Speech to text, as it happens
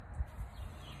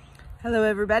Hello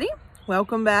everybody,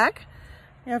 welcome back.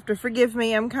 You have to forgive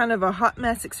me, I'm kind of a hot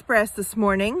mess express this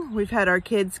morning. We've had our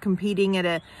kids competing at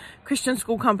a Christian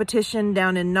school competition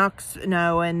down in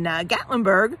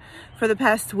Gatlinburg for the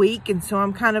past week, and so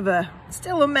I'm kind of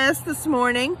still a mess this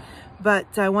morning,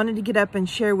 but I wanted to get up and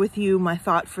share with you my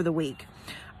thought for the week.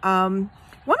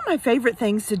 One of my favorite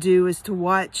things to do is to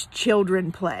watch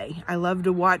children play. I love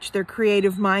to watch their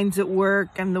creative minds at work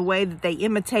and the way that they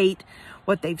imitate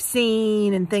what they've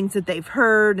seen and things that they've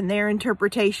heard and their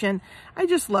interpretation. I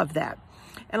just love that.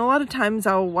 And a lot of times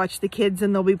I'll watch the kids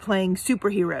and they'll be playing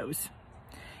superheroes.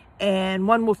 And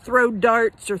one will throw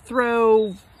darts or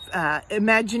throw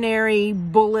imaginary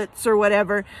bullets or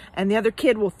whatever. And the other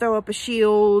kid will throw up a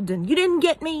shield and you didn't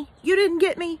get me. You didn't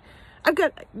get me. I've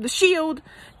got the shield.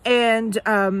 And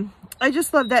I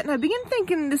just love that. And I began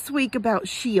thinking this week about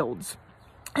shields.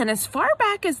 And as far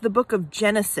back as the book of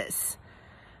Genesis,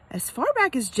 the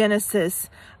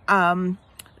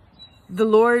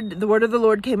word of the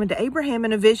Lord came unto Abraham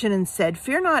in a vision and said,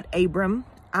 "Fear not, Abram,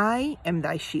 I am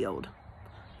thy shield."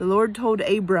 The Lord told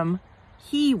Abram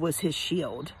he was his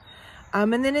shield.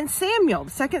 And then in Samuel,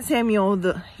 2 Samuel,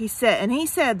 he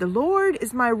said, "The Lord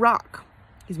is my rock.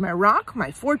 He's my rock,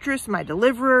 my fortress, my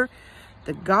deliverer,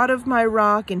 the God of my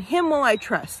rock. In him will I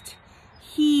trust.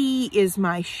 He is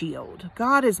my shield."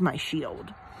 God is my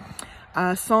shield.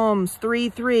 Psalms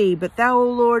 3:3, "But thou, O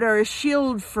Lord, art a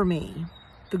shield for me,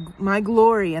 my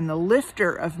glory and the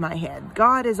lifter of my head."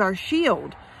 God is our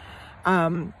shield.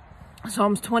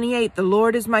 Psalms 28, "The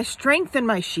Lord is my strength and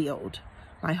my shield.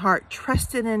 My heart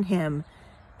trusted in him,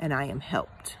 and I am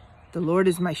helped." The Lord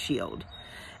is my shield.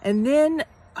 And then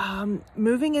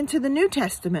moving into the New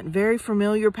Testament, very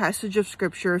familiar passage of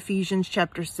Scripture, Ephesians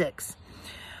chapter 6.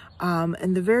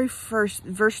 And the very first,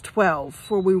 verse 12,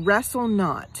 "For we wrestle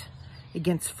not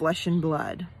against flesh and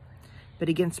blood, but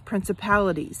against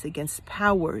principalities, against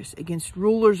powers, against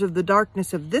rulers of the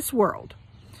darkness of this world,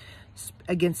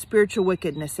 against spiritual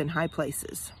wickedness in high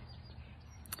places."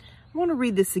 I want to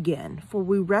read this again. For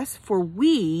we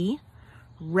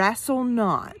wrestle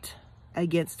not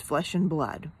against flesh and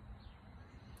blood.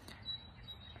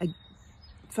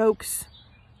 Folks,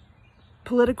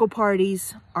 political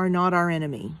parties are not our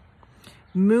enemy.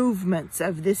 Movements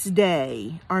of this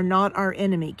day are not our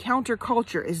enemy.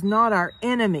 Counterculture is not our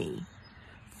enemy.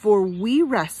 For we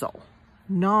wrestle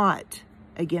not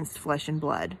against flesh and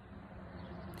blood,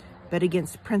 but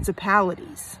against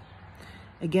principalities,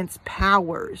 against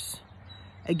powers,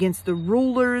 against the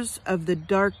rulers of the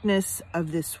darkness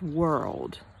of this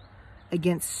world,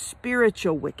 against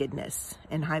spiritual wickedness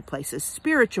in high places.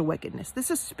 Spiritual wickedness. This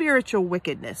is spiritual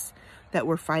wickedness that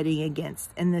we're fighting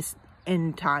against in this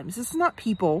end times. This is not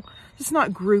people. This is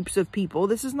not groups of people.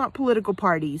 This is not political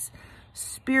parties.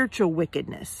 Spiritual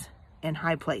wickedness in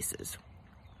high places.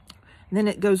 And then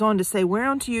it goes on to say,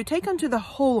 "Whereunto you take unto the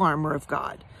whole armor of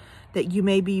God, that you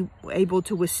may be able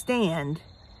to withstand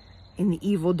in the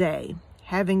evil day,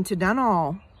 having to done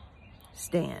all,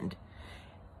 stand.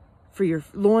 For your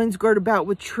loins girt about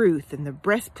with truth, and the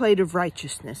breastplate of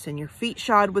righteousness, and your feet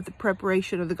shod with the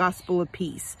preparation of the gospel of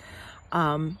peace,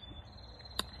 and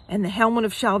the helmet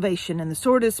of salvation, and the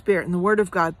sword of the Spirit, and the word of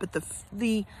God." But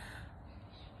the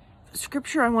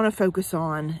scripture I want to focus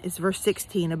on is verse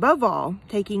 16. "Above all,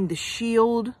 taking the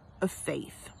shield of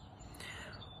faith,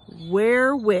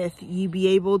 wherewith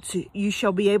you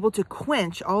shall be able to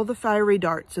quench all the fiery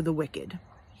darts of the wicked."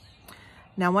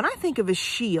 Now, when we think of a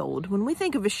shield, we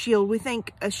think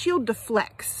a shield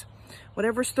deflects.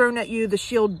 Whatever's thrown at you, the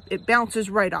shield, it bounces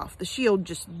right off. The shield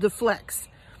just deflects.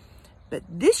 But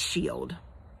this shield,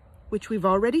 which we've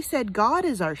already said, God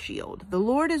is our shield. The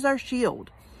Lord is our shield.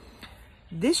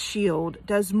 This shield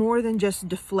does more than just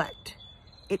deflect.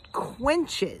 It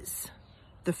quenches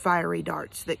the fiery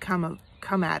darts that come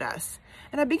at us.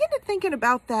 And I began to thinking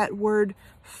about that word,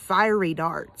 fiery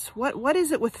darts. What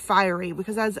is it with fiery?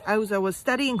 Because as I was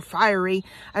studying fiery,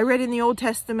 I read in the Old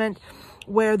Testament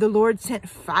where the Lord sent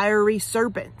fiery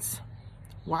serpents.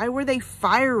 Why were they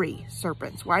fiery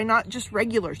serpents? Why not just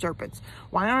regular serpents?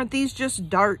 Why aren't these just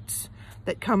darts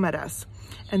that come at us?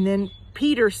 And then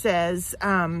Peter says,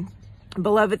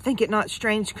 "Beloved, think it not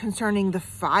strange concerning the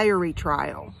fiery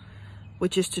trial,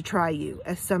 which is to try you,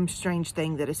 as some strange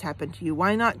thing that has happened to you."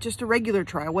 Why not just a regular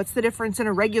trial? What's the difference in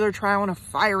a regular trial and a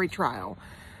fiery trial?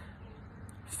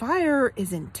 Fire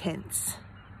is intense.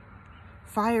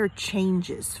 Fire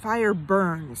changes. Fire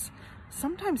burns.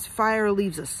 Sometimes fire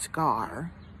leaves a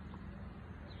scar.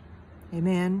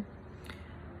 Amen.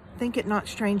 Think it not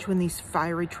strange when these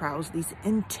fiery trials, these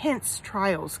intense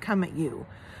trials come at you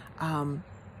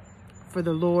for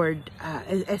the Lord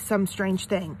as some strange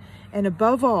thing. And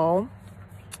above all,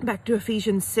 Back to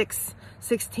Ephesians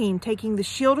 6:16, taking the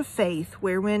shield of faith,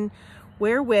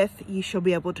 wherewith you shall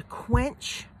be able to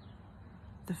quench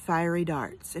the fiery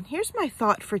darts. And here's my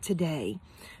thought for today.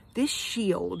 This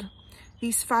shield,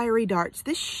 these fiery darts,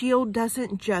 this shield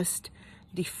doesn't just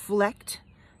deflect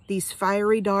these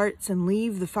fiery darts and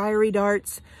leave the fiery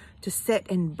darts to sit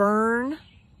and burn,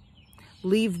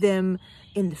 leave them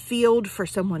in the field for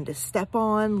someone to step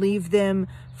on, leave them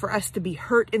for us to be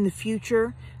hurt in the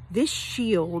future. This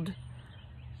shield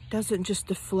doesn't just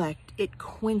deflect, it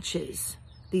quenches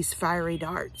these fiery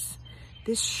darts.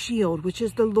 This shield, which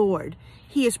is the Lord,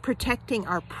 he is protecting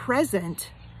our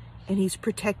present and he's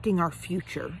protecting our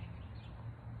future.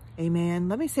 Amen.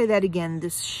 Let me say that again.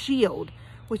 This shield,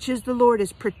 which is the Lord,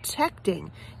 is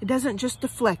protecting. It doesn't just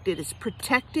deflect, it is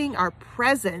protecting our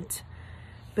present,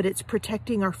 but it's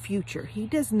protecting our future. He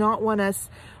does not want us,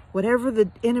 whatever the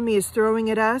enemy is throwing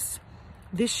at us,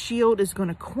 this shield is going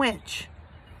to quench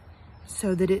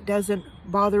so that it doesn't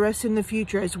bother us in the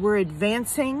future. As we're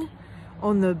advancing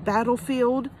on the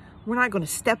battlefield, we're not going to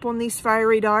step on these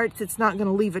fiery darts. It's not going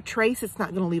to leave a trace. It's not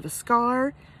going to leave a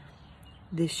scar.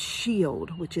 This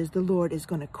shield, which is the Lord, is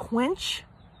going to quench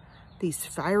these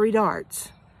fiery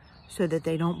darts so that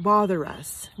they don't bother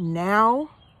us now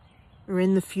or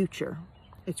in the future.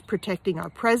 It's protecting our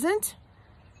present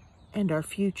and our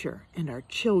future and our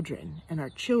children and our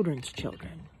children's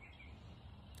children.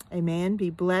 Amen. Be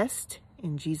blessed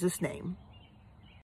in Jesus' name.